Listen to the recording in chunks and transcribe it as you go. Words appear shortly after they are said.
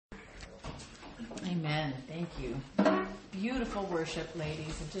Amen. Thank you. Beautiful worship,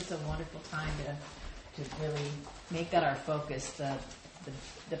 ladies. It's just a wonderful time to really make that our focus, the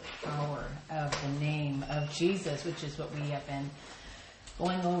power of the name of Jesus, which is what we have been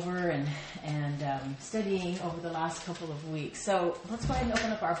going over and studying over the last couple of weeks. So let's go ahead and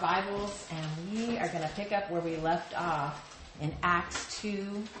open up our Bibles, and we are going to pick up where we left off in Acts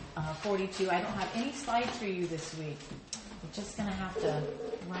 2:42. I don't have any slides for you this week. You're just going to have to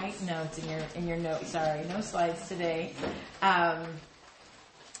write notes in your notes. Sorry, no slides today. But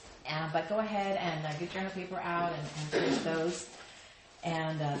go ahead and get your paper out and print those.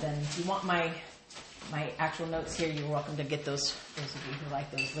 And then if you want my actual notes here, you're welcome to get those. Those of you who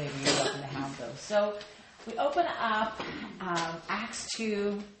like those later, you're welcome to have those. So we open up Acts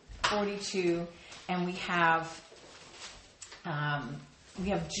 2:42, and we have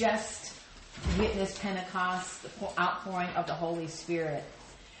just witnessed Pentecost, the outpouring of the Holy Spirit.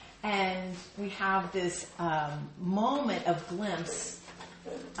 And we have this moment of glimpse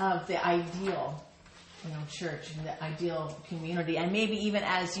of the ideal, church and the ideal community. And maybe even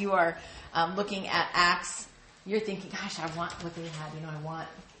as you are looking at Acts, you're thinking, gosh, I want what they had. I want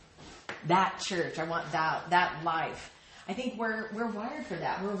that church. I want that life. I think we're wired for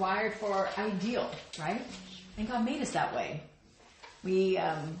that. We're wired for ideal, right? And God made us that way. We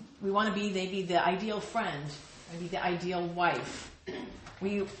want to be maybe the ideal friend, maybe the ideal wife.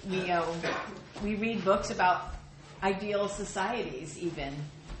 We read books about ideal societies even.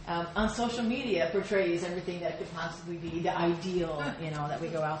 On social media portrays everything that could possibly be the ideal, that we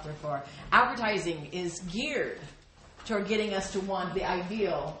go out there for. Advertising is geared toward getting us to want the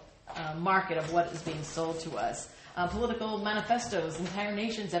ideal market of what is being sold to us. Political manifestos, entire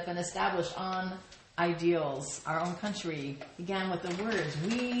nations have been established on ideals. Our own country began with the words,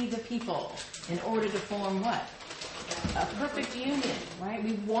 "We the people," in order to form what? A perfect union, right?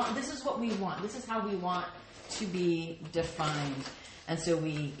 This is what we want. This is how we want to be defined. And so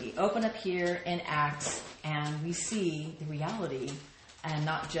we open up here in Acts, and we see the reality, and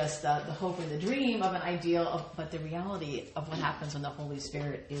not just the hope and the dream of an ideal, but the reality of what happens when the Holy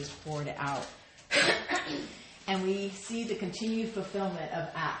Spirit is poured out. And we see the continued fulfillment of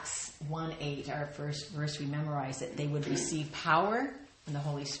Acts 1:8, our first verse we memorized, that they would receive power from the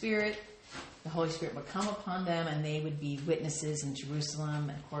Holy Spirit. The Holy Spirit would come upon them, and they would be witnesses in Jerusalem,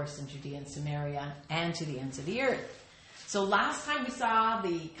 and of course in Judea and Samaria, and to the ends of the earth. So last time we saw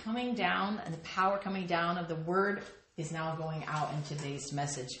the coming down and the power coming down of the Word is now going out in today's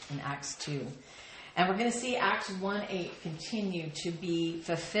message in Acts 2. And we're going to see Acts 1:8 continue to be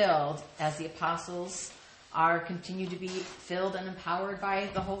fulfilled as the apostles continue to be filled and empowered by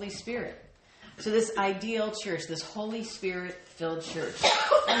the Holy Spirit. So this ideal church, this Holy Spirit-filled church.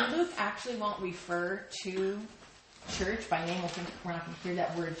 And Luke actually won't refer to church by name. We're not going to hear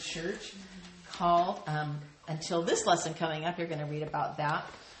that word church called until this lesson coming up. You're going to read about that.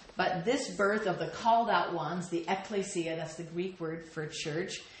 But this birth of the called out ones, the ecclesia, that's the Greek word for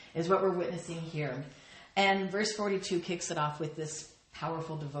church, is what we're witnessing here. And verse 42 kicks it off with this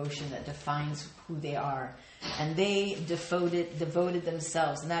powerful devotion that defines who they are. And they devoted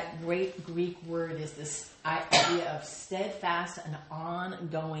themselves. And that great Greek word is this idea of steadfast and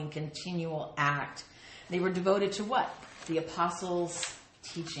ongoing, continual act. They were devoted to what? The apostles'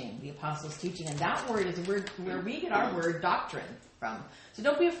 teaching. The apostles' teaching. And that word is the word where we get our word doctrine from. So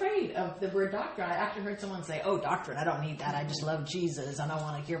don't be afraid of the word doctrine. I actually heard someone say, "Oh, doctrine, I don't need that. I just love Jesus. I don't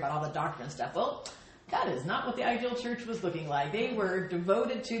want to hear about all the doctrine stuff." Well, that is not what the ideal church was looking like. They were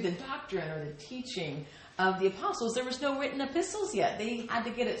devoted to the doctrine or the teaching of the apostles. There was no written epistles yet. They had to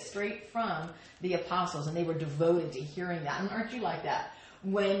get it straight from the apostles, and they were devoted to hearing that. And aren't you like that?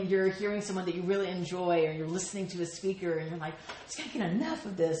 When you're hearing someone that you really enjoy, or you're listening to a speaker and you're like, I just can't get enough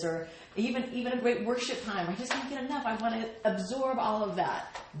of this, or even a great worship time, I just can't get enough. I want to absorb all of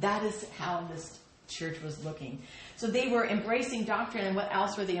that. That is how this church was looking. So they were embracing doctrine, and what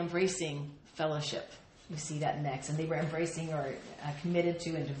else were they embracing? Fellowship. You see that next. And they were embracing or committed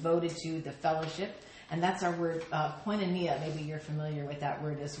to and devoted to the fellowship. And that's our word, koinonia. Maybe you're familiar with that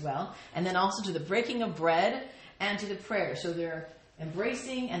word as well. And then also to the breaking of bread and to the prayer. So they're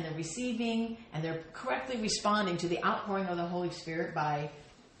embracing and they're receiving and they're correctly responding to the outpouring of the Holy Spirit by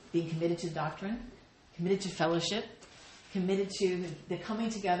being committed to doctrine, committed to fellowship, committed to the coming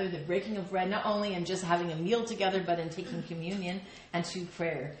together, the breaking of bread, not only in just having a meal together, but in taking communion, and to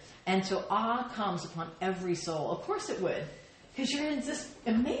prayer. And so awe comes upon every soul. Of course it would, because you're in this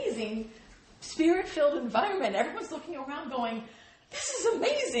amazing Spirit-filled environment. Everyone's looking around going, this is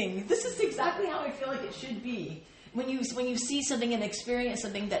amazing. This is exactly how I feel like it should be. When you see something and experience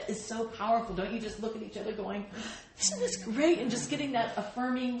something that is so powerful, don't you just look at each other going, isn't this great? And just getting that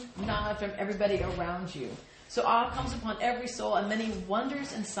affirming nod from everybody around you. So awe comes upon every soul, and many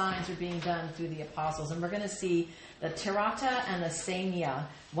wonders and signs are being done through the apostles. And we're going to see the terata and the semia,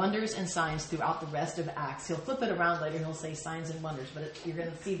 wonders and signs, throughout the rest of Acts. He'll flip it around later, and he'll say signs and wonders, but you're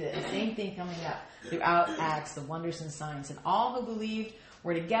going to see the same thing coming up throughout Acts, the wonders and signs. And all who believed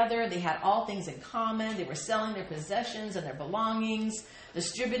were together. They had all things in common. They were selling their possessions and their belongings,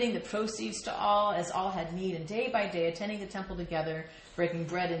 distributing the proceeds to all as all had need, and day by day attending the temple together, breaking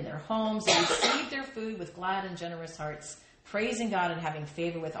bread in their homes. They received their food with glad and generous hearts, praising God and having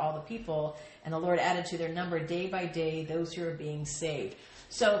favor with all the people. And the Lord added to their number day by day those who are being saved.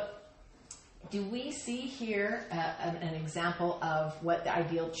 So do we see here an example of what the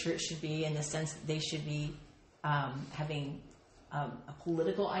ideal church should be, in the sense that they should be having a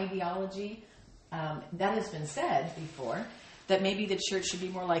political ideology? That has been said before, that maybe the church should be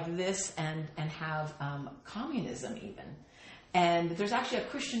more like this and have communism even. And there's actually a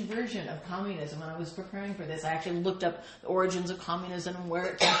Christian version of communism. When I was preparing for this, I actually looked up the origins of communism and where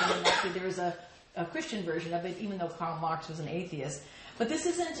it came from. And actually there's a Christian version of it, even though Karl Marx was an atheist. But this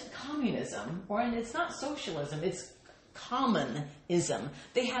isn't communism, and it's not socialism. It's commonism.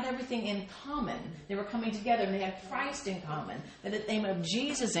 They had everything in common. They were coming together, and they had Christ in common. They had the name of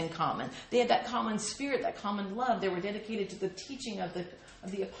Jesus in common. They had that common spirit, that common love. They were dedicated to the teaching of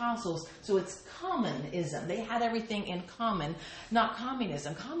the apostles. So it's commonism. They had everything in common, not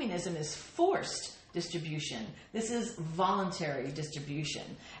communism. Communism is forced distribution. This is voluntary distribution.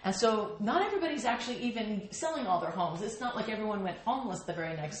 And so not everybody's actually even selling all their homes. It's not like everyone went homeless the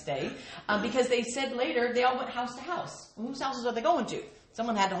very next day, because they said later they all went house to house. Whose houses are they going to?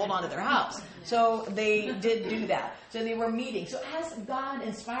 Someone had to hold on to their house. So they did do that. So they were meeting. So as God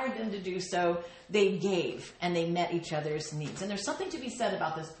inspired them to do so, they gave and they met each other's needs. And there's something to be said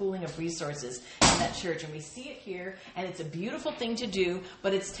about this pooling of resources in that church. And we see it here, and it's a beautiful thing to do,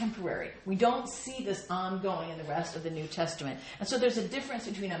 but it's temporary. We don't see this ongoing in the rest of the New Testament. And so there's a difference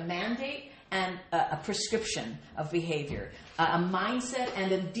between a mandate and a prescription of behavior, a mindset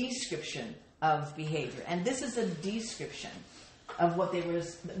and a description of behavior. And this is a description of what they were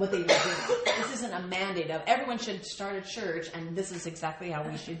doing. This isn't a mandate of everyone should start a church, and this is exactly how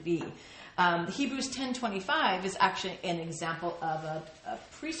we should be. Hebrews 10:25 is actually an example of a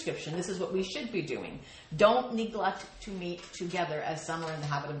prescription. This is what we should be doing. Don't neglect to meet together, as some are in the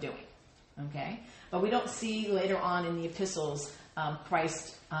habit of doing. Okay? But we don't see later on in the epistles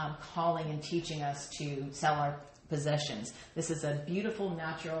Christ calling and teaching us to sell our possessions. This is a beautiful,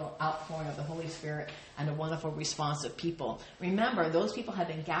 natural outpouring of the Holy Spirit and a wonderful response of people. Remember, those people had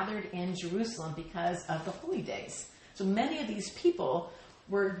been gathered in Jerusalem because of the holy days. So many of these people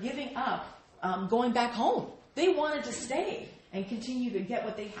were giving up, going back home. They wanted to stay and continue to get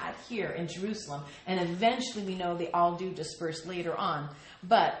what they had here in Jerusalem. And eventually, we know they all do disperse later on.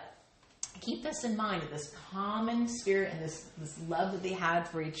 But keep this in mind, this common spirit and this love that they had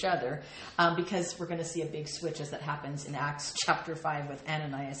for each other, because we're going to see a big switch as that happens in Acts chapter 5 with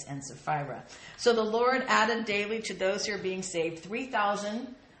Ananias and Sapphira. So the Lord added daily to those who are being saved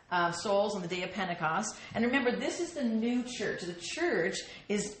 3,000 souls on the day of Pentecost. And remember, this is the new church. The church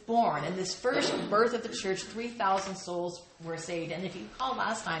is born. In this first birth of the church, 3,000 souls were saved. And if you recall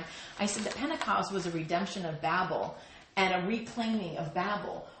last time, I said that Pentecost was a redemption of Babel and a reclaiming of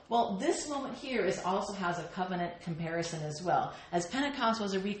Babel. Well, this moment here also has a covenant comparison as well. As Pentecost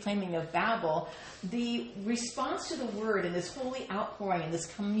was a reclaiming of Babel, the response to the word and this holy outpouring and this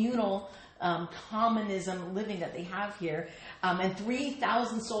communal commonism living that they have here, and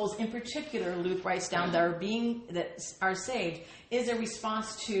 3,000 souls in particular, Luke writes down, that are saved, is a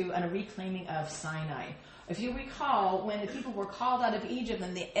response to and a reclaiming of Sinai. If you recall, when the people were called out of Egypt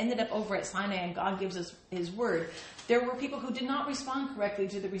and they ended up over at Sinai and God gives us his word, there were people who did not respond correctly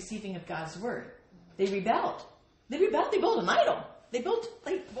to the receiving of God's word. They rebelled. They built an idol. They both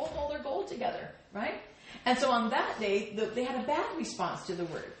all their gold together, right? And so on that day, they had a bad response to the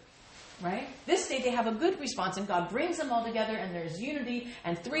word, right? This day they have a good response, and God brings them all together, and there's unity,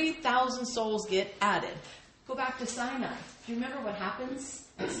 and 3,000 souls get added. Go back to Sinai. Do you remember what happens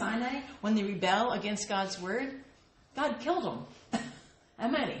at Sinai when they rebel against God's word? God killed them. How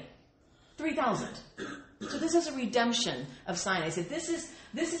many? 3,000. So this is a redemption of Sinai. He said, this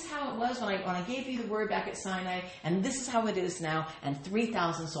is how it was when I gave you the word back at Sinai, and this is how it is now, and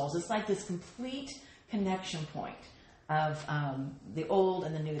 3,000 souls. It's like this complete connection point of the old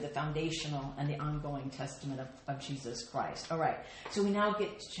and the new, the foundational and the ongoing testament of Jesus Christ. All right, so we now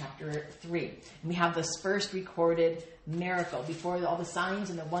get to chapter 3. And we have this first recorded miracle. Before all the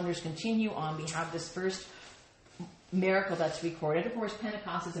signs and the wonders continue on, we have this first miracle that's recorded. Of course,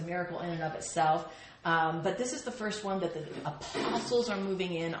 Pentecost is a miracle in and of itself. But this is the first one that the apostles are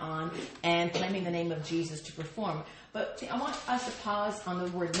moving in on and claiming the name of Jesus to perform. But I want us to pause on the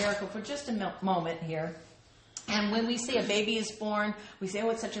word miracle for just a moment here. And when we say a baby is born, we say,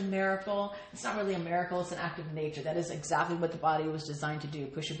 oh, it's such a miracle. It's not really a miracle. It's an act of nature. That is exactly what the body was designed to do.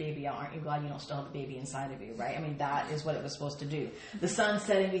 Push a baby out. Aren't you glad you don't still have the baby inside of you, right? I mean, that is what it was supposed to do. The sun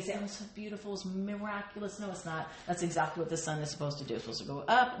setting, we say, oh, it's so beautiful. It's miraculous. No, it's not. That's exactly what the sun is supposed to do. It's supposed to go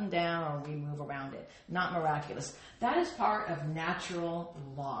up and down, or we move around it. Not miraculous. That is part of natural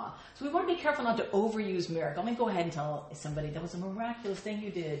law. So we want to be careful not to overuse miracle. I mean, go ahead and tell somebody that was a miraculous thing you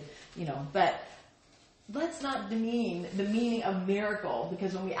did, but let's not demean the meaning of miracle,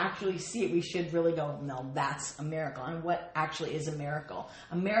 because when we actually see it, we should really go, no, that's a miracle. And what actually is a miracle?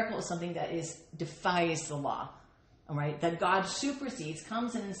 A miracle is something that defies the law, all right? That God supersedes,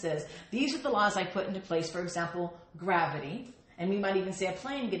 comes in and says, these are the laws I put into place. For example, gravity. And we might even say a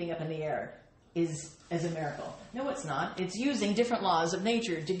plane getting up in the air is a miracle. No, it's not. It's using different laws of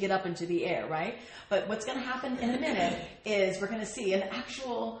nature to get up into the air, right? But what's going to happen in a minute is we're going to see an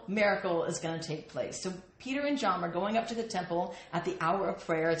actual miracle is going to take place. So Peter and John are going up to the temple at the hour of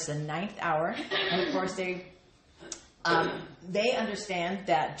prayer. It's the 9th hour. And of course, they understand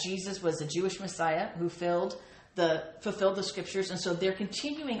that Jesus was a Jewish Messiah who fulfilled the scriptures. And so they're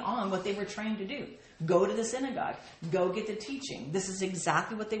continuing on what they were trained to do. Go to the synagogue. Go get the teaching. This is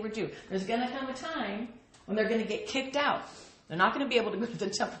exactly what they were doing. There's going to come a time when they're going to get kicked out. They're not going to be able to go to the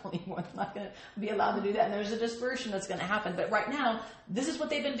temple anymore. They're not going to be allowed to do that. And there's a dispersion that's going to happen. But right now, this is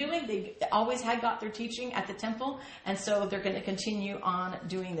what they've been doing. They always had got their teaching at the temple. And so they're going to continue on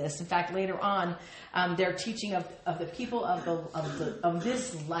doing this. In fact, later on, their teaching of the people of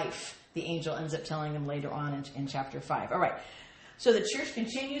this life, the angel ends up telling them later on in chapter 5. All right. So the church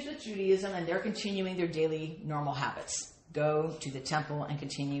continues with Judaism, and they're continuing their daily normal habits. Go to the temple and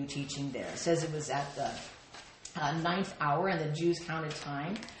continue teaching there. It says it was at the 9th hour, and the Jews counted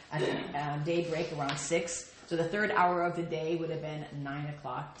time at daybreak around 6. So the 3rd hour of the day would have been 9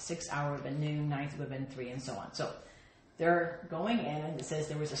 o'clock. 6th hour would have been noon. 9th would have been 3, and so on. So they're going in, and it says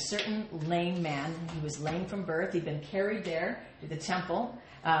there was a certain lame man. He was lame from birth. He'd been carried there to the temple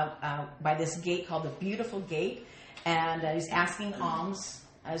by this gate called the Beautiful Gate. And he's asking alms,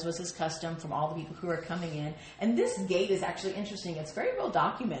 as was his custom, from all the people who are coming in. And this gate is actually interesting. It's very well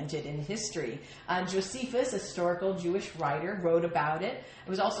documented in history. Josephus, a historical Jewish writer, wrote about it. It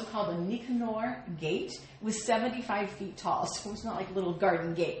was also called the Nicanor Gate. It was 75 feet tall, so it was not like a little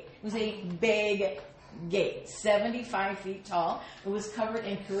garden gate. It was a big gate, 75 feet tall. It was covered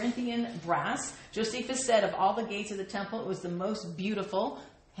in Corinthian brass. Josephus said of all the gates of the temple, it was the most beautiful,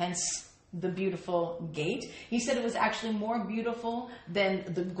 hence the beautiful gate. He said it was actually more beautiful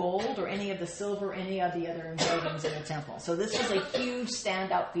than the gold or any of the silver or any of the other engravings in the temple. So this was a huge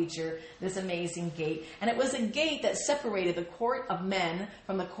standout feature, this amazing gate. And it was a gate that separated the court of men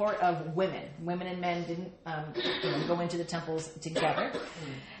from the court of women. Women and men didn't go into the temples together.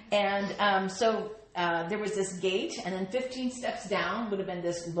 And so there was this gate, and then 15 steps down would have been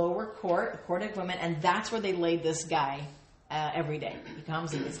this lower court, the court of women, and that's where they laid this guy every day. He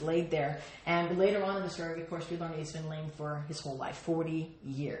comes and gets laid there. And later on in the story, of course, we learn he's been lame for his whole life, 40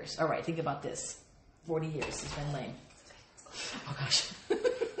 years. All right, think about this. 40 years he's been lame. Oh, gosh.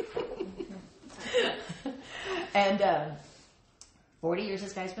 And 40 years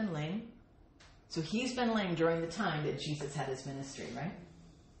this guy's been lame. So he's been lame during the time that Jesus had his ministry, right?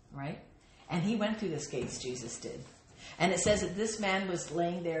 Right? And he went through this gates, Jesus did. And it says that this man was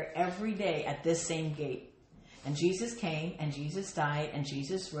laying there every day at this same gate. And Jesus came, and Jesus died, and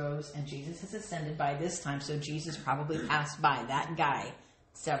Jesus rose, and Jesus has ascended by this time. So Jesus probably passed by that guy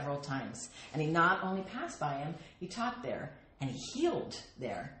several times. And he not only passed by him, he taught there, and he healed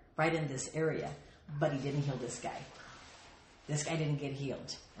there, right in this area. But he didn't heal this guy. This guy didn't get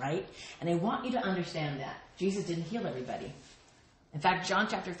healed, right? And I want you to understand that. Jesus didn't heal everybody. In fact, John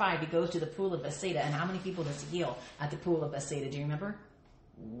chapter 5, he goes to the pool of Bethsaida, and how many people does he heal at the pool of Bethsaida? Do you remember?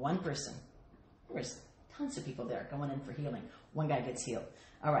 One person. There's tons of people there going in for healing. One guy gets healed.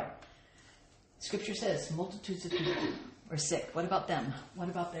 All right. Scripture says multitudes of people are sick. What about them? What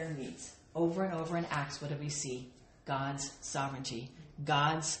about their needs? Over and over in Acts, what do we see? God's sovereignty,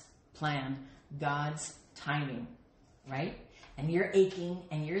 God's plan, God's timing, right? And you're aching,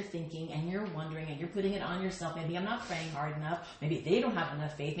 and you're thinking, and you're wondering, and you're putting it on yourself. Maybe I'm not praying hard enough. Maybe they don't have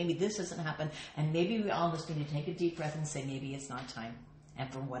enough faith. Maybe this doesn't happen. And maybe we all just need to take a deep breath and say, maybe it's not time.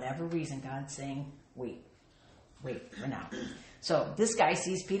 And for whatever reason, God's saying, wait for now. So this guy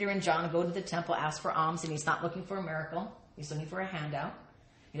sees Peter and John go to the temple, ask for alms, and he's not looking for a miracle. He's looking for a handout.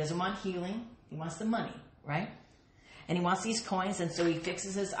 He doesn't want healing. He wants the money, right? and he wants these coins, and so he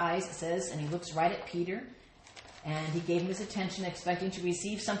fixes his eyes, it says, and he looks right at Peter, and he gave him his attention, expecting to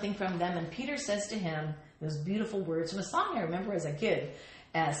receive something from them. And Peter says to him those beautiful words from a song I remember as a kid.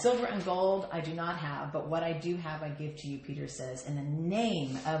 Silver and gold I do not have, but what I do have I give to you, Peter says. In the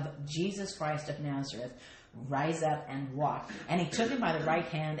name of Jesus Christ of Nazareth, rise up and walk. And he took him by the right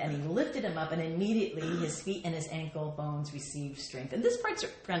hand, and he lifted him up, and immediately his feet and his ankle bones received strength. And this part's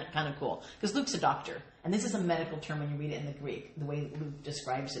kind of cool, because Luke's a doctor. And this is a medical term when you read it in the Greek, the way Luke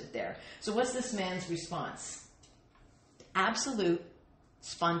describes it there. So what's this man's response? Absolute,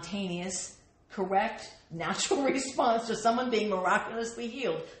 spontaneous, correct, natural response to someone being miraculously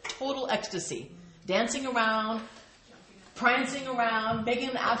healed. Total ecstasy. Dancing around, prancing around, making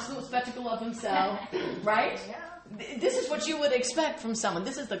an absolute spectacle of himself. Right? This is what you would expect from someone.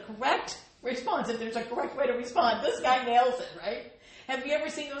 This is the correct response. If there's a correct way to respond, this guy nails it, right? Have you ever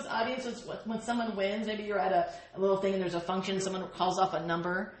seen those audiences when someone wins? Maybe you're at a little thing and there's a function, someone calls off a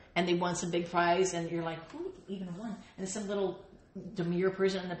number and they won some big prize, and you're like, who even won? And some little demure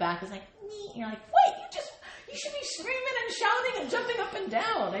person in the back is like, me. And you're like, wait, you should be screaming and shouting and jumping up and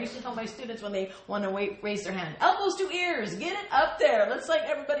down. I used to tell my students when they want to raise their hand, elbows to ears, get it up there. Let's let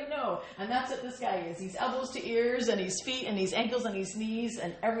everybody know. And that's what this guy is. He's elbows to ears, and his feet, and his ankles, and his knees,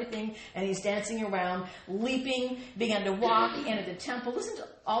 and everything. And he's dancing around, leaping, began to walk into the temple. Listen to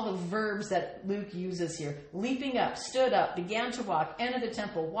all the verbs that Luke uses here. Leaping up, stood up, began to walk, entered the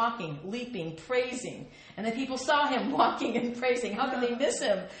temple, walking, leaping, praising. And the people saw him walking and praising. How could they miss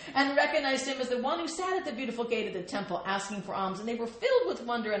him? And recognized him as the one who sat at the beautiful gate of the temple asking for alms. And they were filled with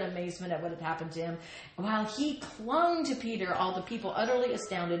wonder and amazement at what had happened to him. While he clung to Peter, all the people, utterly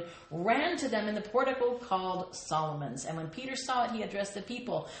astounded, ran to them in the portico called Solomon's. And when Peter saw it, he addressed the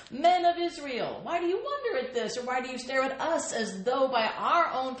people, men of Israel, why do you wonder at this? Or why do you stare at us as though by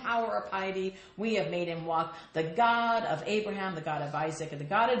our own power or piety we have made him walk? The God of Abraham, the God of Isaac, and the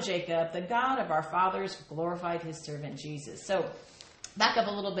God of Jacob, the God of our fathers, glorified his servant Jesus. So back up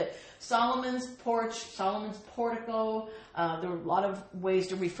a little bit. Solomon's porch, Solomon's portico, there were a lot of ways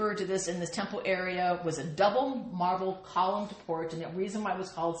to refer to this in this temple area, was a double marble columned porch. And the reason why it was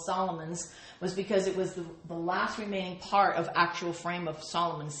called Solomon's was because it was the last remaining part of actual frame of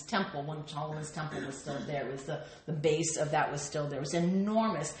Solomon's temple when Solomon's temple was still there. It was the base of that was still there. It was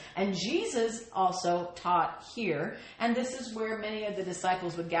enormous. And Jesus also taught here. And this is where many of the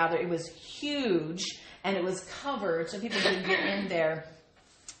disciples would gather. It was huge and it was covered so people could get in there.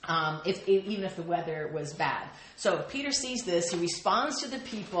 Even if the weather was bad. So Peter sees this. He responds to the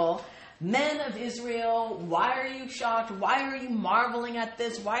people, men of Israel, why are you shocked? Why are you marveling at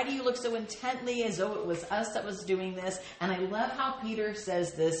this? Why do you look so intently as though it was us that was doing this? And I love how Peter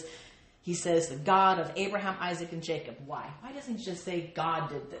says this. He says, the God of Abraham, Isaac, and Jacob. Why? Why doesn't he just say God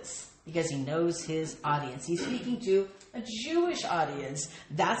did this? Because he knows his audience. He's speaking to a Jewish audience.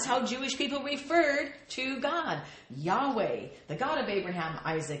 That's how Jewish people referred to God. Yahweh, the God of Abraham,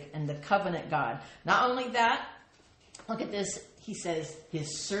 Isaac, and the covenant God. Not only that, look at this. He says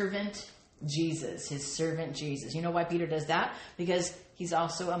his servant Jesus. His servant Jesus. You know why Peter does that? Because he's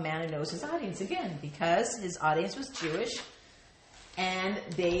also a man who knows his audience. Again, because his audience was Jewish. And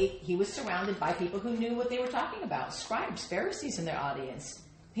he was surrounded by people who knew what they were talking about. Scribes, Pharisees in their audience.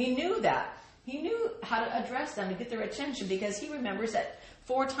 He knew that. He knew how to address them and get their attention because he remembers that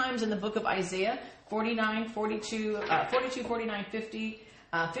 4 times in the book of Isaiah, 49, 42, 49, 50,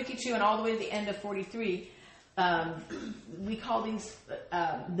 52, and all the way to the end of 43, we call these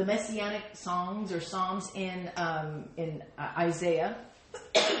the messianic songs or psalms in Isaiah.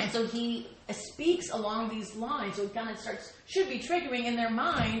 And so he speaks along these lines. So it kind of should be triggering in their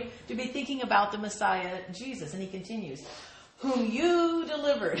mind to be thinking about the Messiah, Jesus. And he continues, whom you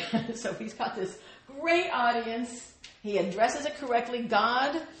delivered. So he's got this great audience. He addresses it correctly.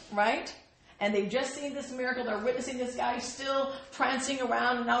 God, right? And they've just seen this miracle. They're witnessing this guy still prancing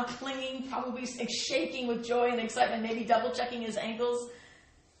around and now clinging, probably shaking with joy and excitement, maybe double checking his ankles.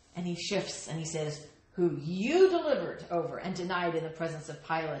 And he shifts and he says, who you delivered over and denied in the presence of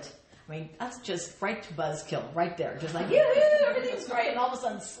Pilate. I mean, that's just right to buzzkill right there. Just like, yeah, everything's great. And all of a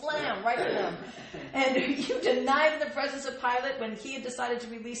sudden, slam, right to them. And you denied in the presence of Pilate when he had decided to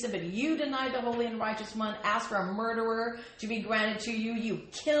release him, but you denied the holy and righteous one, asked for a murderer to be granted to you. You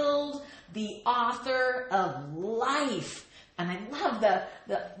killed the author of life. And I love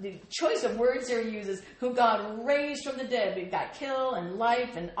the choice of words there he uses, who God raised from the dead. We've got kill and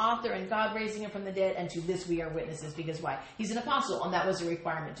life and author and God raising him from the dead. And to this we are witnesses. Because why? He's an apostle. And that was a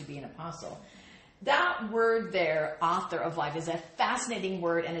requirement to be an apostle. That word there, author of life, is a fascinating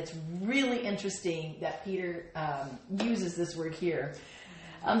word. And it's really interesting that Peter uses this word here.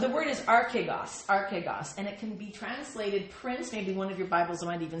 The word is archegos, and it can be translated prince. Maybe one of your Bibles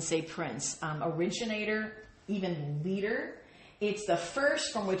might even say prince, originator, even leader. It's the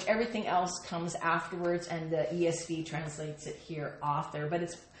first from which everything else comes afterwards, and the ESV translates it here, author. But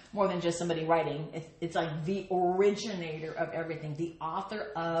it's more than just somebody writing. It's like the originator of everything, the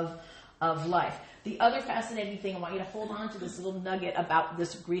author of life. The other fascinating thing, I want you to hold on to this little nugget about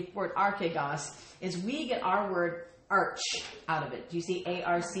this Greek word archegos, is we get our word arch out of it. Do you see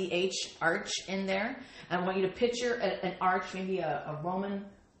A-R-C-H, arch in there? And I want you to picture an arch, maybe a Roman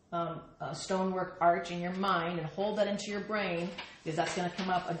stonework arch in your mind, and hold that into your brain, because that's going to come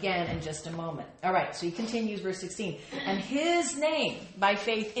up again in just a moment. All right, so he continues, verse 16. And his name, by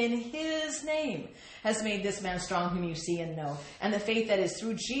faith in his name, has made this man strong whom you see and know. And the faith that is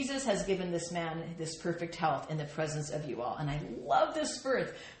through Jesus has given this man this perfect health in the presence of you all. And I love this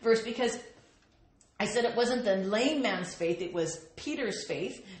verse because I said it wasn't the lame man's faith, it was Peter's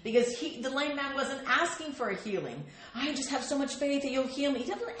faith, because the lame man wasn't asking for a healing. I just have so much faith that you'll heal me. He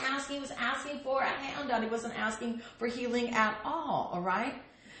wasn't asking, he was asking for a handout. He wasn't asking for healing at all right?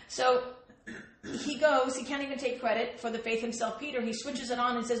 So he goes, he can't even take credit for the faith himself, Peter. He switches it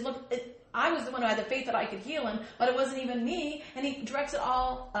on and says, look, I was the one who had the faith that I could heal him, but it wasn't even me. And he directs it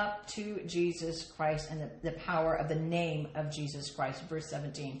all up to Jesus Christ and the power of the name of Jesus Christ. Verse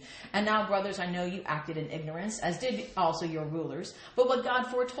 17. And now, brothers, I know you acted in ignorance, as did also your rulers. But what God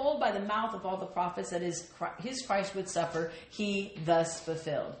foretold by the mouth of all the prophets that his Christ would suffer, he thus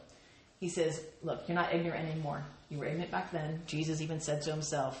fulfilled. He says, look, you're not ignorant anymore. You were ignorant back then. Jesus even said so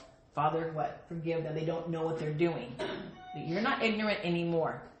himself, Father, what? Forgive them. They don't know what they're doing. But you're not ignorant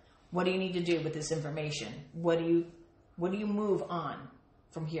anymore. What do you need to do with this information? What do you move on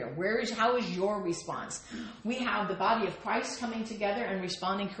from here? How is your response? We have the body of Christ coming together and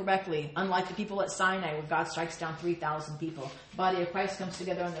responding correctly, unlike the people at Sinai where God strikes down 3,000 people. The body of Christ comes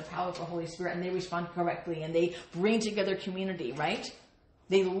together in the power of the Holy Spirit, and they respond correctly, and they bring together community, right?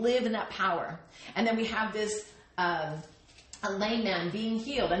 They live in that power. And then we have this a lame man being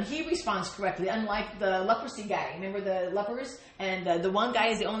healed, and he responds correctly, unlike the leprosy guy. Remember the lepers? And the one guy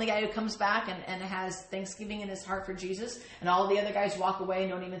is the only guy who comes back and has thanksgiving in his heart for Jesus, and all the other guys walk away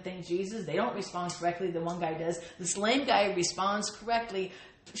and don't even thank Jesus. They don't respond correctly. The one guy does. This lame guy responds correctly,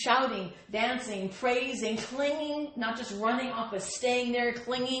 shouting, dancing, praising, clinging, not just running off, but staying there,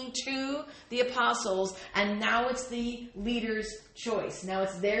 clinging to the apostles. And now it's the leader's choice. Now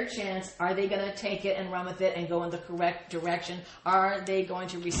it's their chance. Are they going to take it and run with it and go in the correct direction? Are they going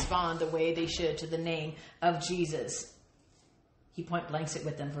to respond the way they should to the name of Jesus? He point blanks it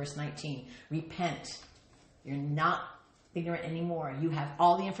with them, verse 19. Repent. You're not ignorant anymore. You have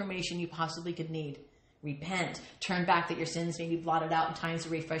all the information you possibly could need. Repent. Turn back that your sins may be blotted out and times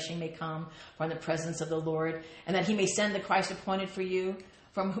of refreshing may come from the presence of the Lord, and that he may send the Christ appointed for you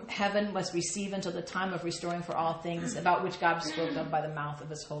from heaven must receive until the time of restoring for all things, about which God spoke of by the mouth of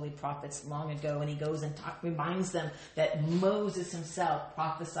his holy prophets long ago. And he goes and reminds them that Moses himself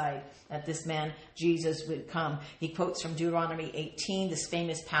prophesied that this man Jesus would come. He quotes from Deuteronomy 18, this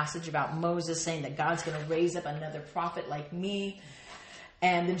famous passage about Moses saying that God's going to raise up another prophet like me.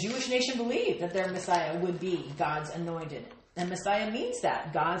 And the Jewish nation believed that their Messiah would be God's anointed. And Messiah means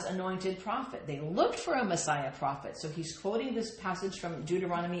that, God's anointed prophet. They looked for a Messiah prophet. So he's quoting this passage from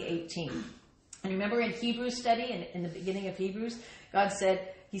Deuteronomy 18. And remember in Hebrews study, in the beginning of Hebrews, God said,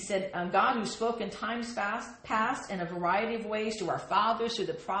 God who spoke in times past in a variety of ways to our fathers, through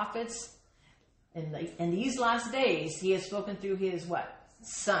the prophets, in these last days, he has spoken through his what?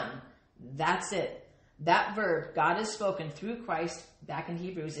 Son. That's it. That verb, God has spoken through Christ, back in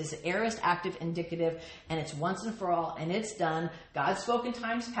Hebrews, is aorist, active, indicative, and it's once and for all, and it's done. God spoke in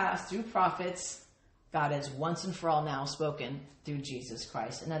times past through prophets. God has once and for all now spoken through Jesus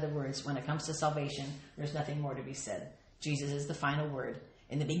Christ. In other words, when it comes to salvation, there's nothing more to be said. Jesus is the final word.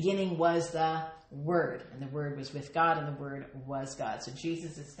 In the beginning was the Word, and the Word was with God, and the Word was God. So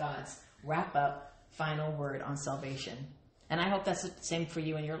Jesus is God's wrap-up, final word on salvation. And I hope that's the same for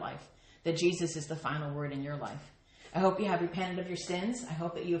you in your life, that Jesus is the final word in your life. I hope you have repented of your sins. I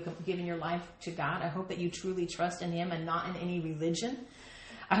hope that you have given your life to God. I hope that you truly trust in him and not in any religion.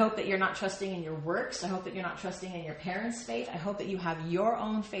 I hope that you're not trusting in your works. I hope that you're not trusting in your parents' faith. I hope that you have your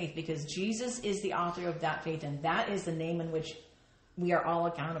own faith, because Jesus is the author of that faith, and that is the name in which we are all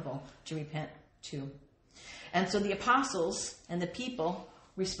accountable to repent to. And so the apostles and the people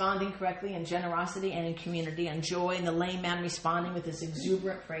responding correctly in generosity and in community and joy, and the lame man responding with this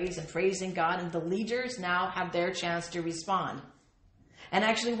exuberant praise and praising God, and the leaders now have their chance to respond. And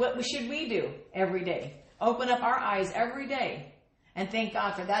actually, what should we do every day? Open up our eyes every day And thank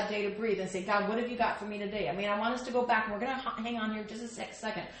God for that day to breathe and say, God, what have you got for me today? I mean, I want us to go back, and we're going to hang on here just a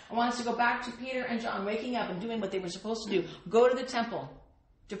second. I want us to go back to Peter and John waking up and doing what they were supposed to do. Go to the temple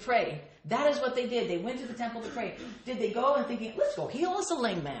to pray. That is what they did. They went to the temple to pray. Did they go and thinking, let's go heal us a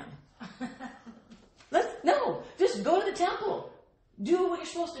lame man? No, just go to the temple. Do what you're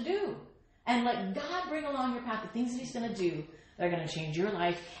supposed to do. And let God bring along your path the things that he's going to do that are going to change your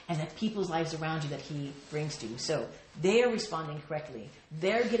life and the people's lives around you that he brings to you. So they are responding correctly.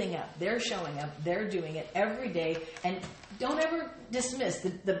 They're getting up. They're showing up. They're doing it every day. And don't ever dismiss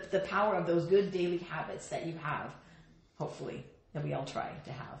the power of those good daily habits that you have, hopefully, that we all try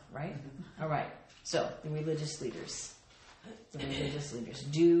to have, right? All right. So the religious leaders.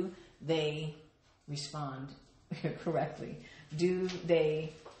 Do they respond correctly? Do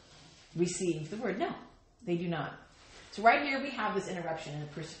they receive the word? No, they do not. So right here we have this interruption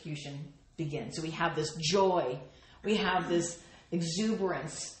and persecution begins. So we have this joy. We have this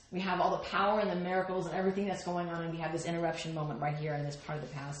exuberance. We have all the power and the miracles and everything that's going on, and we have this interruption moment right here in this part of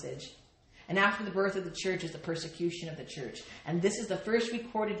the passage. And after the birth of the church is the persecution of the church. And this is the first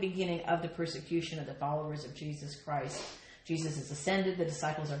recorded beginning of the persecution of the followers of Jesus Christ. Jesus is ascended. The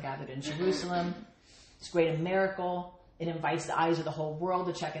disciples are gathered in Jerusalem. It's great a miracle. It invites the eyes of the whole world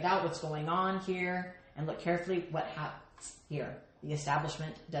to check it out, what's going on here, and look carefully what happens here. The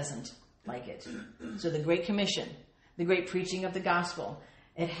establishment doesn't like it. So the Great Commission, the great preaching of the gospel,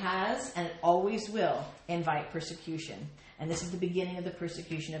 it has and it always will invite persecution. And this is the beginning of the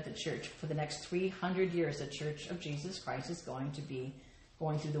persecution of the church. For the next 300 years, the Church of Jesus Christ is going to be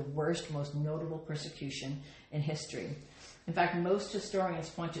going through the worst, most notable persecution in history. In fact, most historians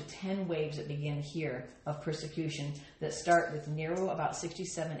point to 10 waves that begin here of persecution that start with Nero about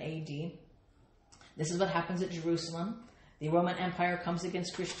 67 AD. This is what happens at Jerusalem. The Roman Empire comes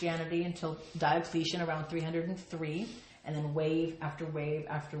against Christianity until Diocletian around 303, and then wave after wave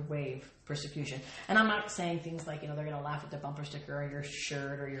after wave persecution. And I'm not saying things like, they're going to laugh at the bumper sticker or your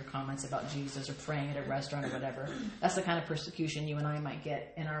shirt or your comments about Jesus or praying at a restaurant or whatever. That's the kind of persecution you and I might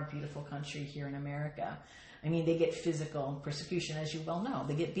get in our beautiful country here in America. I mean, they get physical persecution, as you well know.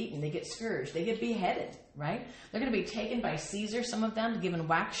 They get beaten, they get scourged, they get beheaded, right? They're going to be taken by Caesar, some of them, given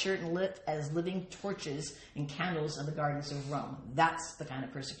wax shirt and lit as living torches and candles in the gardens of Rome. That's the kind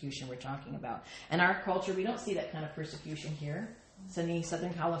of persecution we're talking about. In our culture, we don't see that kind of persecution here. Sunny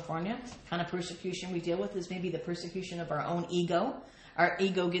Southern California, kind of persecution we deal with is maybe the persecution of our own ego. Our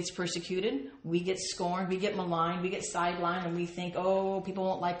ego gets persecuted. We get scorned. We get maligned. We get sidelined, and we think, oh, people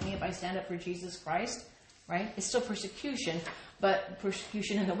won't like me if I stand up for Jesus Christ. Right? It's still persecution, but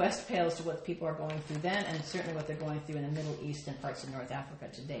persecution in the West pales to what people are going through then, and certainly what they're going through in the Middle East and parts of North Africa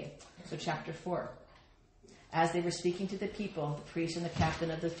today. So chapter 4. As they were speaking to the people, the priest and the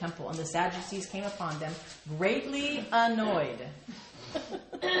captain of the temple and the Sadducees came upon them, greatly annoyed,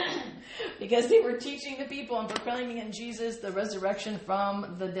 because they were teaching the people and proclaiming in Jesus the resurrection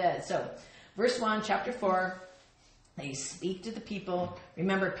from the dead. So, verse 1, chapter 4. They speak to the people.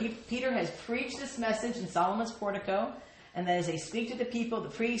 Remember, Peter has preached this message in Solomon's portico. And then as they speak to the people, the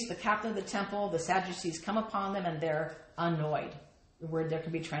priest, the captain of the temple, the Sadducees come upon them, and they're annoyed. The word there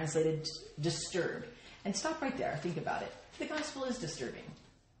can be translated disturbed. And stop right there. Think about it. The gospel is disturbing.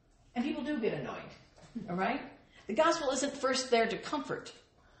 And people do get annoyed. All right? The gospel isn't first there to comfort.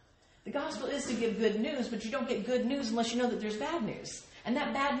 The gospel is to give good news, but you don't get good news unless you know that there's bad news. And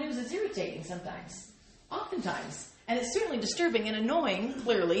that bad news is irritating sometimes. Oftentimes. And it's certainly disturbing and annoying,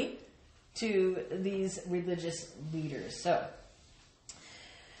 clearly, to these religious leaders. So,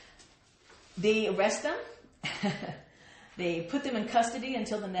 they arrest them. They put them in custody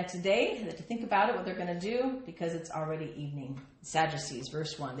until the next day. They have to think about it, what they're going to do, because it's already evening. Sadducees,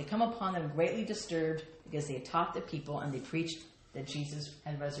 verse 1. They come upon them greatly disturbed because they had taught the people and they preached that Jesus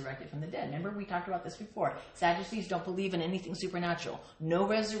had resurrected from the dead. Remember, we talked about this before. Sadducees don't believe in anything supernatural. No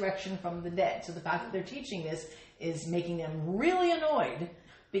resurrection from the dead. So the fact that they're teaching this is making them really annoyed,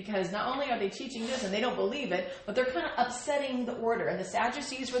 because not only are they teaching this and they don't believe it, but they're kind of upsetting the order. And the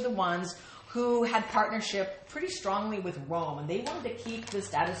Sadducees were the ones who had partnership pretty strongly with Rome, and they wanted to keep the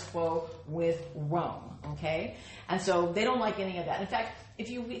status quo with Rome, okay? And so they don't like any of that. In fact, if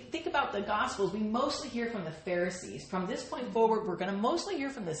you think about the Gospels, we mostly hear from the Pharisees. From this point forward, we're going to mostly hear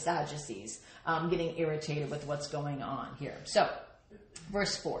from the Sadducees getting irritated with what's going on here. So,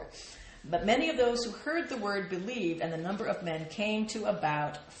 verse 4. But many of those who heard the word believed, and the number of men came to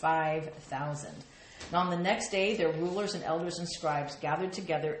about 5,000. And on the next day, their rulers and elders and scribes gathered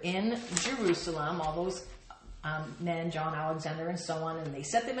together in Jerusalem, all those men, John, Alexander, and so on, and they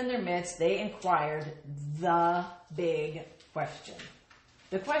set them in their midst. They inquired the big question.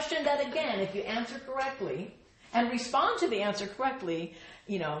 The question that, again, if you answer correctly, and respond to the answer correctly,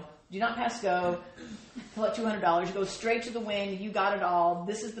 do not pass go, collect $200, go straight to the wind, you got it all,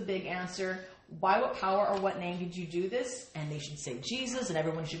 this is the big answer. By what power or what name did you do this? And they should say Jesus, and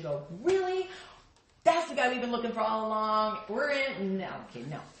everyone should go, really? That's the guy we've been looking for all along. We're in? No. Okay,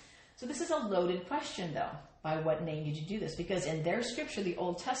 no. So this is a loaded question, though. By what name did you do this? Because in their scripture, the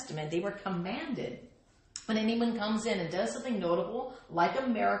Old Testament, they were commanded when anyone comes in and does something notable, like a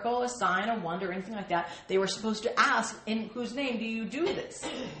miracle, a sign, a wonder, anything like that, they were supposed to ask, in whose name do you do this?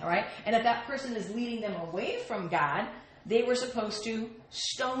 All right? And if that person is leading them away from God, they were supposed to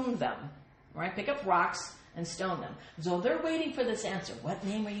stone them. All right? Pick up rocks and stone them. So they're waiting for this answer. What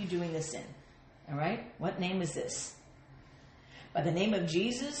name are you doing this in? All right? What name is this? By the name of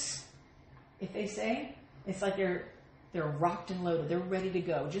Jesus, if they say, it's like they're rocked and loaded. They're ready to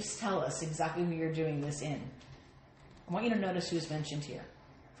go. Just tell us exactly who you're doing this in. I want you to notice who's mentioned here.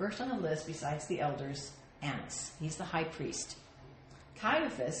 First on the list, besides the elders, Annas. He's the high priest.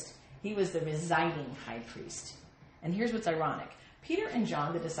 Caiaphas, he was the residing high priest. And here's what's ironic. Peter and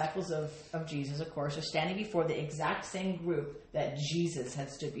John, the disciples of Jesus, of course, are standing before the exact same group that Jesus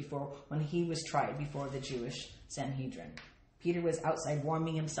had stood before when he was tried before the Jewish Sanhedrin. Peter was outside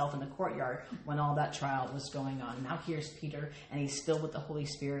warming himself in the courtyard when all that trial was going on. Now here's Peter, and he's filled with the Holy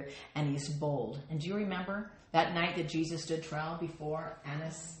Spirit, and he's bold. And do you remember that night that Jesus stood trial before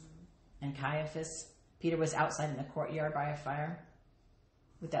Annas and Caiaphas? Peter was outside in the courtyard by a fire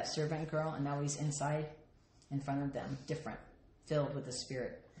with that servant girl, and now he's inside in front of them, different, filled with the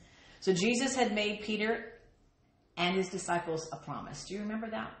Spirit. So Jesus had made Peter and his disciples a promise. Do you remember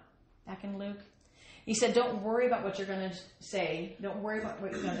that back in Luke? He said, don't worry about what you're going to say. Don't worry about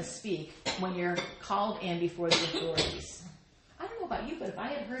what you're going to speak when you're called in before the authorities. I don't know about you, but if I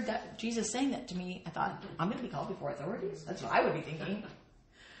had heard that Jesus saying that to me, I thought, I'm going to be called before authorities? That's what I would be thinking.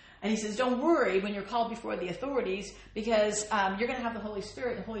 And he says, don't worry when you're called before the authorities because you're going to have the Holy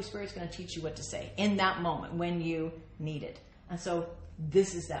Spirit. The Holy Spirit's going to teach you what to say in that moment when you need it. And so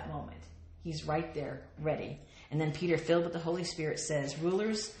this is that moment. He's right there, ready. And then Peter, filled with the Holy Spirit, says,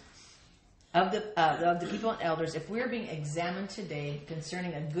 rulers of the people and elders, if we're being examined today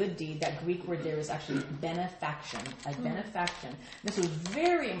concerning a good deed, that Greek word there is actually benefaction. A benefaction. This was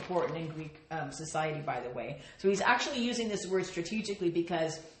very important in Greek society, by the way. So he's actually using this word strategically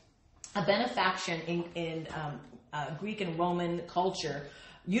because a benefaction in Greek and Roman culture,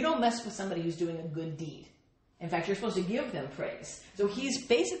 you don't mess with somebody who's doing a good deed. In fact, you're supposed to give them praise. So he's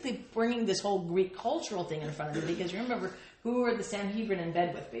basically bringing this whole Greek cultural thing in front of them because remember, who are the Sanhedrin in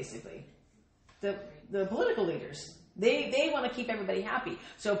bed with, basically? The political leaders. They want to keep everybody happy.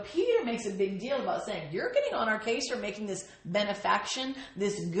 So Peter makes a big deal about saying, you're getting on our case for making this benefaction,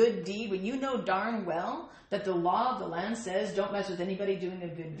 this good deed, when you know darn well that the law of the land says don't mess with anybody doing a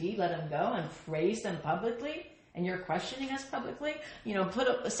good deed, let them go, and praise them publicly, and you're questioning us publicly. Put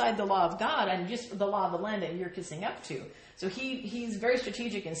aside the law of God and just the law of the land that you're kissing up to. So he's very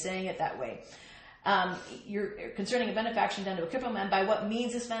strategic in saying it that way. You're concerning a benefaction done to a crippled man, by what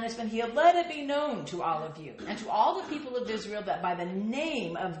means this man has been healed, let it be known to all of you and to all the people of Israel that by the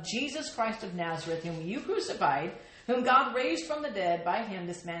name of Jesus Christ of Nazareth, whom you crucified, whom God raised from the dead, by him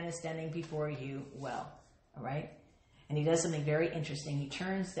this man is standing before you well. All right? And he does something very interesting. He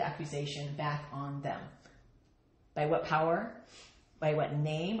turns the accusation back on them. By what power? By what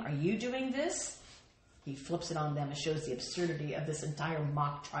name are you doing this? He flips it on them and shows the absurdity of this entire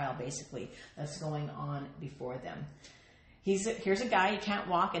mock trial, basically, that's going on before them. Here's a guy, he can't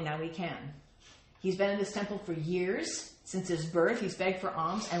walk, and now he can. He's been in this temple for years. Since his birth, he's begged for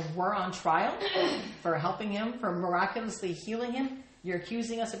alms, and we're on trial for helping him, for miraculously healing him. You're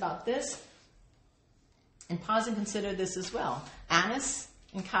accusing us about this? And pause and consider this as well. Annas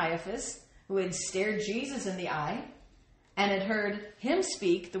and Caiaphas, who had stared Jesus in the eye and had heard him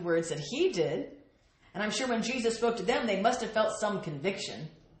speak the words that he did, and I'm sure when Jesus spoke to them, they must have felt some conviction.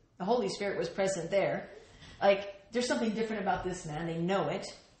 The Holy Spirit was present there. There's something different about this man. They know it.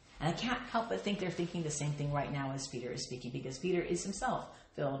 And I can't help but think they're thinking the same thing right now as Peter is speaking, because Peter is himself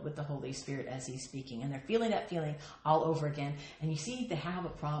filled with the Holy Spirit as he's speaking. And they're feeling that feeling all over again. And you see, they have a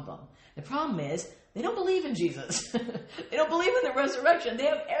problem. The problem is, they don't believe in Jesus. They don't believe in the resurrection. They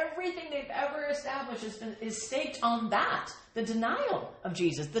have everything they've ever established is staked on that. The denial of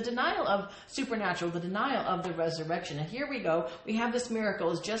Jesus, the denial of supernatural, the denial of the resurrection. And here we go. We have this miracle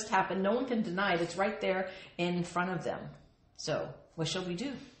has just happened. No one can deny it. It's right there in front of them. So, what shall we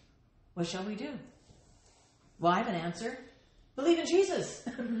do? What shall we do? Well, I have an answer. Believe in Jesus.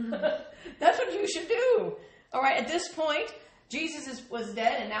 That's what you should do. All right, at this point, Jesus was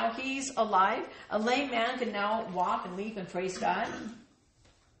dead and now he's alive. A lame man can now walk and leap and praise God.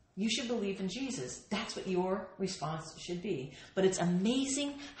 You should believe in Jesus. That's what your response should be. But it's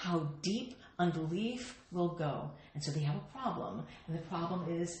amazing how deep unbelief will go. And so they have a problem. And the problem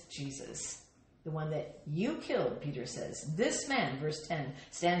is Jesus. The one that you killed, Peter says. This man, verse 10,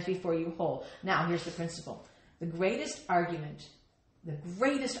 stands before you whole. Now, here's the principle. The greatest argument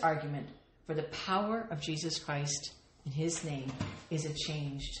for the power of Jesus Christ in his name is a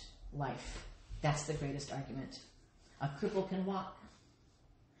changed life. That's the greatest argument. A cripple can walk.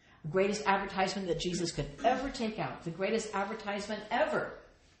 The greatest advertisement that Jesus could ever take out, the greatest advertisement ever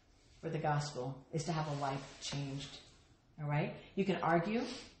for the gospel is to have a life changed. All right? You can argue,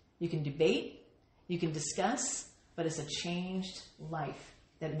 you can debate, you can discuss, but it's a changed life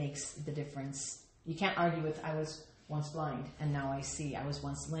that makes the difference. You can't argue with, I was once blind and now I see. I was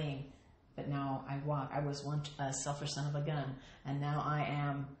once lame, but now I walk. I was once a selfish son of a gun, and now I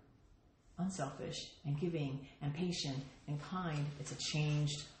am unselfish and giving and patient and kind. It's a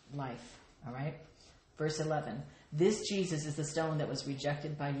changed life. All right? Verse 11. This Jesus is the stone that was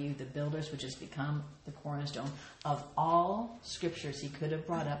rejected by you, the builders, which has become the cornerstone. Of all scriptures he could have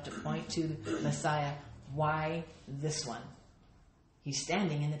brought up to point to the Messiah, why this one? He's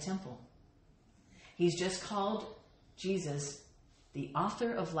standing in the temple. He's just called Jesus the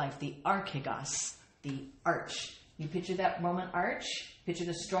author of life, the archegos, the arch. You picture that Roman arch? Picture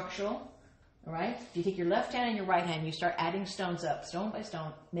the structural. All right? If you take your left hand and your right hand, you start adding stones up, stone by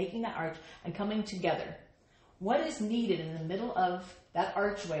stone, making that arch and coming together. What is needed in the middle of that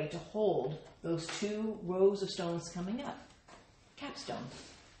archway to hold those two rows of stones coming up? Capstone.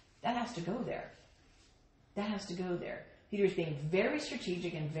 That has to go there. That has to go there. Peter is being very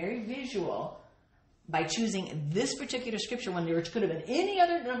strategic and very visual by choosing this particular scripture when there could have been any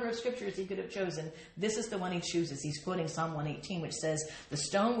other number of scriptures he could have chosen. This is the one he chooses. He's quoting Psalm 118, which says, the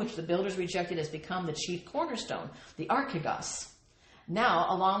stone which the builders rejected has become the chief cornerstone, the archegos. Now,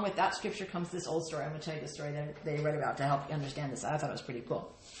 along with that scripture comes this old story. I'm going to tell you the story that they read about to help you understand this. I thought it was pretty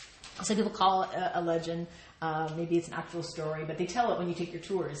cool. Some people call it a legend. Maybe it's an actual story, but they tell it when you take your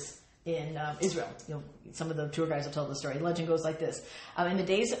tours in Israel. Some of the tour guys will tell the story. The legend goes like this. In the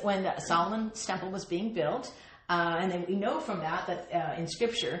days when Solomon's temple was being built, and then we know from that in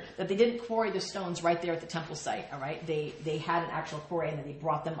Scripture that they didn't quarry the stones right there at the temple site. All right, they had an actual quarry and then they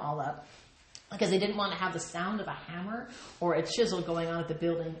brought them all up because they didn't want to have the sound of a hammer or a chisel going on at the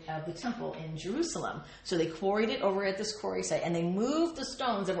building of the temple in Jerusalem. So they quarried it over at this quarry site, and they moved the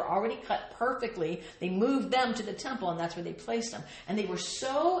stones that were already cut perfectly. They moved them to the temple, and that's where they placed them. And they were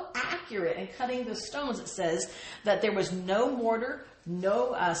so accurate in cutting the stones, it says, that there was no mortar,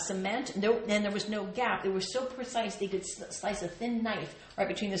 no cement, and there was no gap. They were so precise they could slice a thin knife right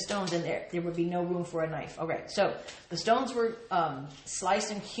between the stones, and there would be no room for a knife. Okay, so the stones were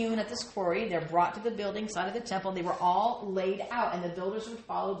sliced and hewn at this quarry. They're brought to the building side of the temple. They were all laid out, and the builders would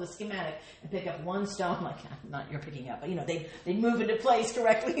follow the schematic and pick up one stone, like not you're picking up, but they'd move into place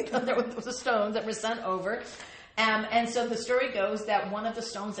correctly. There were the stones that were sent over. And so the story goes that one of the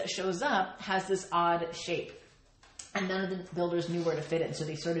stones that shows up has this odd shape. And none of the builders knew where to fit it, and so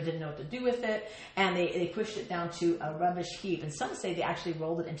they sort of didn't know what to do with it, and they pushed it down to a rubbish heap. And some say they actually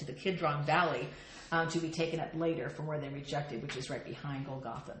rolled it into the Kidron Valley to be taken up later from where they rejected, which is right behind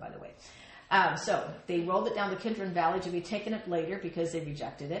Golgotha, by the way. So they rolled it down the Kidron Valley to be taken up later because they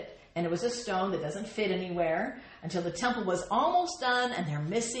rejected it. And it was a stone that doesn't fit anywhere until the temple was almost done, and they're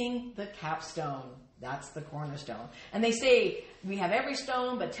missing the capstone. That's the cornerstone. And they say, we have every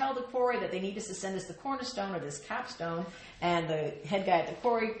stone, but tell the quarry that they need us to send us the cornerstone or this capstone. And the head guy at the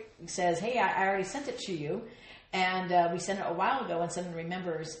quarry says, hey, I already sent it to you. And we sent it a while ago, and someone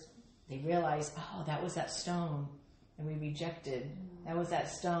remembers. They realize, oh, that was that stone that we rejected. That was that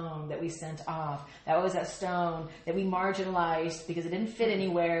stone that we sent off. That was that stone that we marginalized because it didn't fit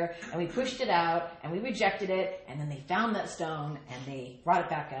anywhere, and we pushed it out, and we rejected it, and then they found that stone, and they brought it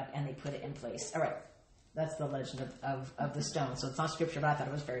back up, and they put it in place. All right. That's the legend of the stone. So it's not scripture, but I thought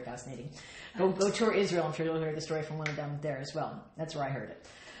it was very fascinating. Go tour Israel. I'm sure you'll hear the story from one of them there as well. That's where I heard it.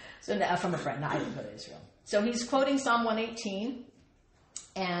 So from a friend. No, I didn't go to Israel. So he's quoting Psalm 118.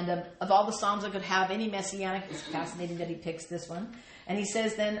 And of all the Psalms that could have any messianic, it's fascinating that he picks this one. And he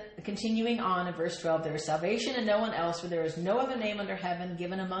says then, continuing on in verse 12, there is salvation in no one else, for there is no other name under heaven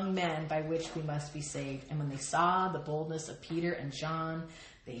given among men by which we must be saved. And when they saw the boldness of Peter and John,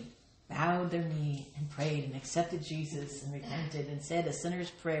 they bowed their knee and prayed and accepted Jesus and repented and said a sinner's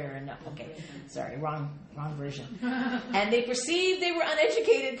prayer. And wrong version. And they perceived they were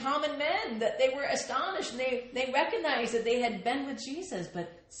uneducated common men, that they were astonished. And they recognized that they had been with Jesus, but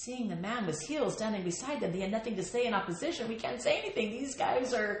seeing the man was healed standing beside them, they had nothing to say in opposition. We can't say anything. These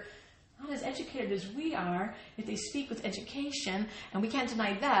guys are not as educated as we are if they speak with education, and we can't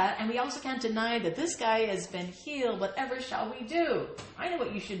deny that, and we also can't deny that this guy has been healed. Whatever shall we do? I know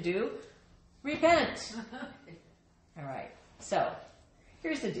what you should do. Repent. All right. So,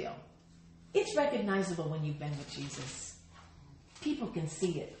 here's the deal. It's recognizable when you've been with Jesus. People can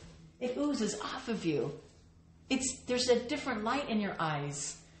see it. It oozes off of you. There's a different light in your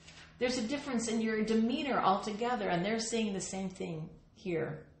eyes. There's a difference in your demeanor altogether, and they're seeing the same thing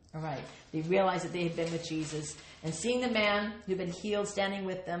here. All right. They realized that they had been with Jesus. And seeing the man who'd been healed standing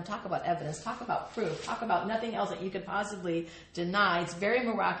with them, talk about evidence, talk about proof, talk about nothing else that you could possibly deny. It's very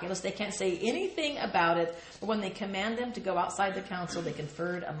miraculous. They can't say anything about it. But when they command them to go outside the council, they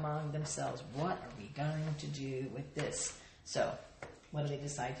conferred among themselves, what are we going to do with this? So, what do they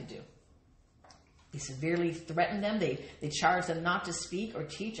decide to do? They severely threatened them. They charged them not to speak or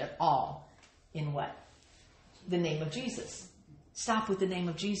teach at all in what? The name of Jesus. Stop with the name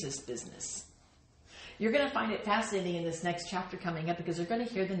of Jesus business. You're going to find it fascinating in this next chapter coming up because you're going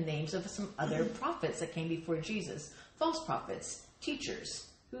to hear the names of some other prophets that came before Jesus. False prophets, teachers,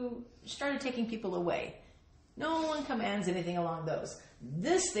 who started taking people away. No one commands anything along those.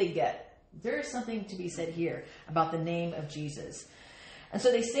 This they get. There is something to be said here about the name of Jesus. And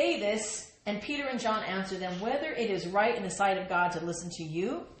so they say this, and Peter and John answer them, whether it is right in the sight of God to listen to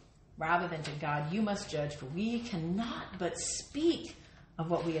you, rather than to God, you must judge, for we cannot but speak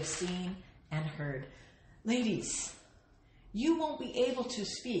of what we have seen and heard. Ladies, you won't be able to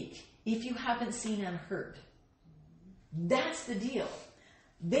speak if you haven't seen and heard. That's the deal.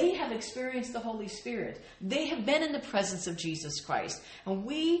 They have experienced the Holy Spirit. They have been in the presence of Jesus Christ. And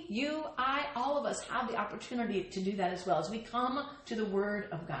we, you, I, all of us have the opportunity to do that as well. As we come to the Word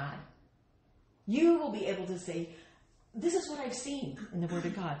of God, you will be able to say, this is what I've seen in the Word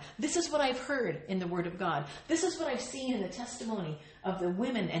of God. This is what I've heard in the Word of God. This is what I've seen in the testimony of the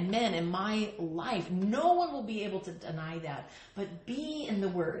women and men in my life. No one will be able to deny that. But be in the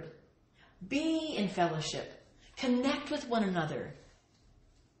Word. Be in fellowship. Connect with one another.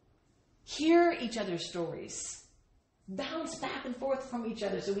 Hear each other's stories. Bounce back and forth from each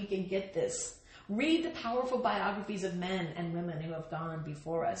other so we can get this. Read the powerful biographies of men and women who have gone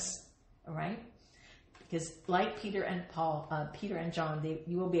before us. All right? Because like Peter and John,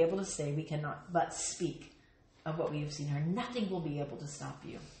 you will be able to say, we cannot but speak of what we have seen here. Nothing will be able to stop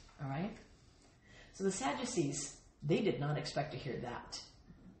you. All right? So the Sadducees, they did not expect to hear that.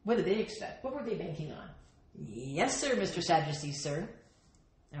 What did they expect? What were they banking on? Yes, sir, Mr. Sadducee, sir.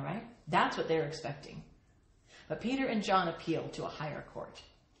 All right? That's what they're expecting. But Peter and John appealed to a higher court,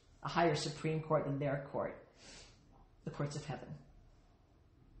 a higher supreme court than their court, the courts of heaven,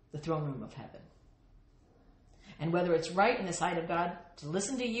 the throne room of heaven. And whether it's right in the sight of God to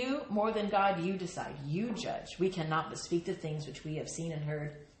listen to you more than God, you decide. You judge. We cannot but speak the things which we have seen and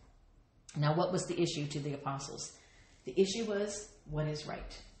heard. Now, what was the issue to the apostles? The issue was, what is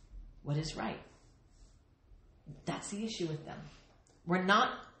right? What is right? That's the issue with them. We're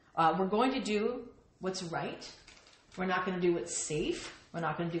going to do what's right. We're not going to do what's safe. We're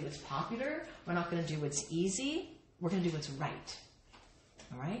not going to do what's popular. We're not going to do what's easy. We're going to do what's right.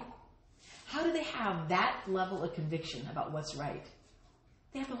 All right? How do they have that level of conviction about what's right?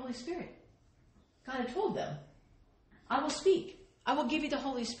 They have the Holy Spirit. God had told them, I will speak. I will give you the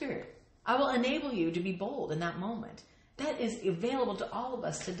Holy Spirit. I will enable you to be bold in that moment. That is available to all of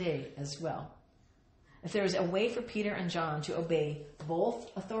us today as well. If there is a way for Peter and John to obey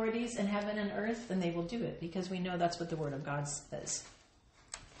both authorities in heaven and earth, then they will do it, because we know that's what the Word of God says.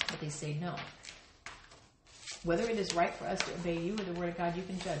 But they say no. Whether it is right for us to obey you or the Word of God, you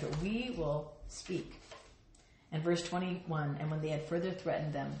can judge, but we will speak. And verse 21, and when they had further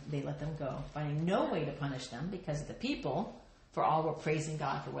threatened them, they let them go, finding no way to punish them because of the people, for all were praising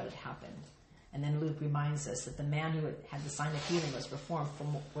God for what had happened. And then Luke reminds us that the man who had the sign of healing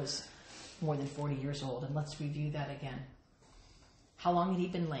was more than 40 years old. And let's review that again. How long had he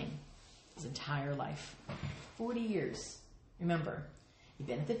been lame? His entire life. 40 years. Remember, he'd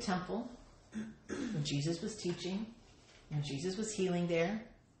been at the temple when Jesus was teaching, when Jesus was healing there.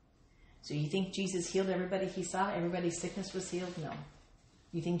 So you think Jesus healed everybody he saw? Everybody's sickness was healed? No.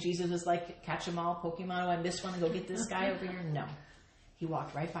 You think Jesus was like, catch them all, Pokemon, oh, I missed one, and go get this guy over here? No. He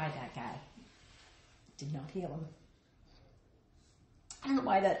walked right by that guy. Did not heal him. I don't know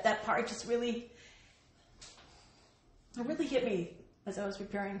why that part just really hit me as I was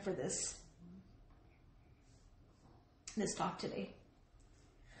preparing for this talk today.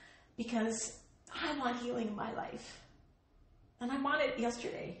 Because I want healing in my life. And I want it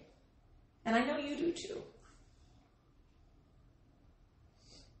yesterday. And I know you do too.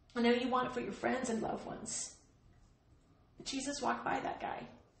 I know you want it for your friends and loved ones. But Jesus walked by that guy.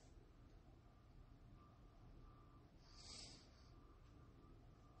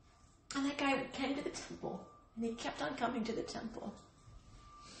 And that guy came to the temple, and he kept on coming to the temple.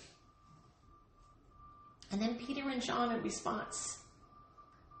 And then Peter and John, in response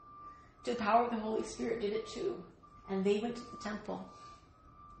to the power of the Holy Spirit, did it too. And they went to the temple.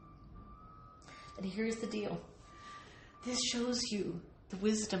 And here's the deal. This shows you the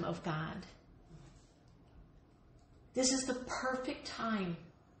wisdom of God. This is the perfect time,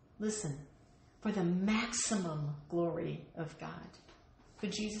 listen, for the maximum glory of God.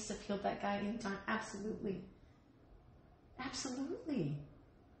 Could Jesus have healed that guy anytime? Absolutely. Absolutely.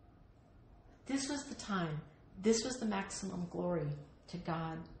 This was the time. This was the maximum glory to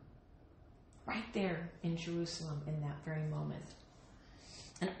God. Right there in Jerusalem in that very moment.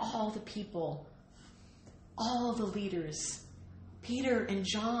 And all the people, all the leaders, Peter and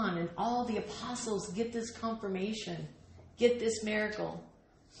John and all the apostles get this confirmation, get this miracle.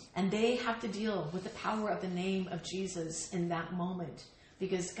 And they have to deal with the power of the name of Jesus in that moment.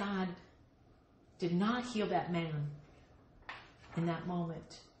 Because God did not heal that man in that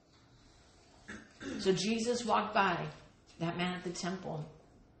moment. So Jesus walked by that man at the temple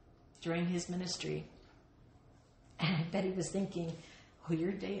during his ministry. And I bet he was thinking, oh,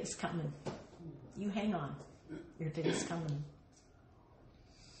 your day is coming. You hang on. Your day is coming.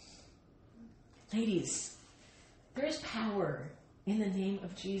 Ladies, there is power in the name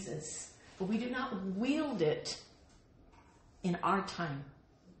of Jesus, but we do not wield it in our time.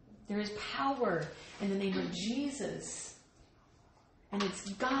 There is power in the name of Jesus. And it's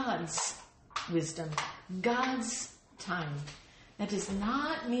God's wisdom, God's time. That does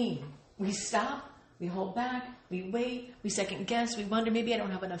not mean we stop, we hold back, we wait, we second guess, we wonder, maybe I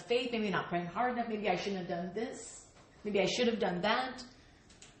don't have enough faith, maybe I'm not praying hard enough, maybe I shouldn't have done this, maybe I should have done that.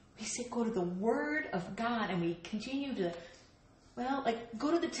 We say go to the Word of God and we continue to,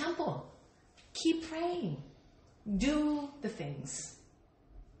 go to the temple. Keep praying. Do the things.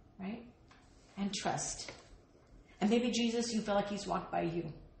 Right? And trust. And maybe Jesus, you feel like he's walked by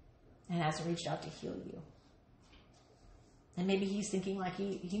you and hasn't reached out to heal you. And maybe he's thinking like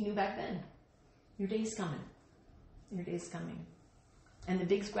he knew back then. Your day's coming. Your day's coming. And the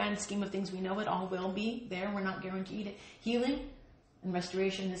big grand scheme of things, we know it all will be there. We're not guaranteed it. Healing and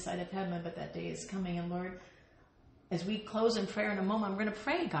restoration this side of heaven, but that day is coming. And Lord, as we close in prayer in a moment, I'm going to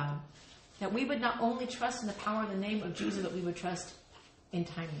pray, God, that we would not only trust in the power of the name of Jesus, but we would trust in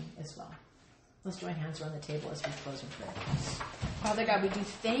timing as well. Let's join hands around the table as we close in prayer. Father God, we do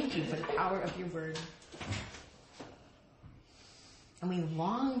thank you for the power of your word. And we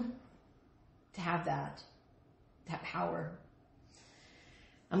long to have that power.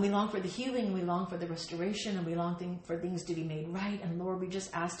 And we long for the healing, and we long for the restoration, and we long for things to be made right. And Lord, we just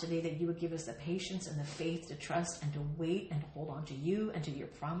ask today that you would give us the patience and the faith to trust and to wait and hold on to you and to your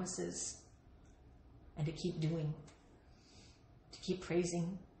promises and to keep doing, to keep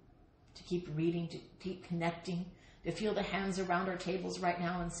praising, to keep reading, to keep connecting, to feel the hands around our tables right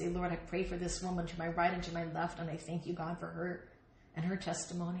now and say, Lord, I pray for this woman to my right and to my left, and I thank you, God, for her and her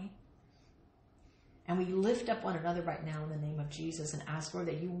testimony. And we lift up one another right now in the name of Jesus and ask, Lord,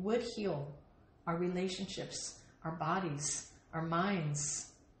 that you would heal our relationships, our bodies, our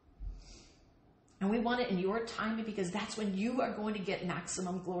minds. And we want it in your timing because that's when you are going to get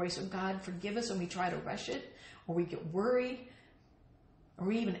maximum glory. So God, forgive us when we try to rush it or we get worried or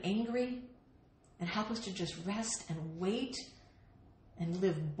we're even angry, and help us to just rest and wait and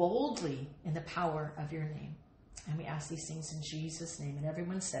live boldly in the power of your name. And we ask these things in Jesus' name. And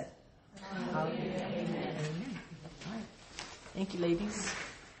everyone said, Hallelujah. Amen. Amen. All right. Thank you, ladies.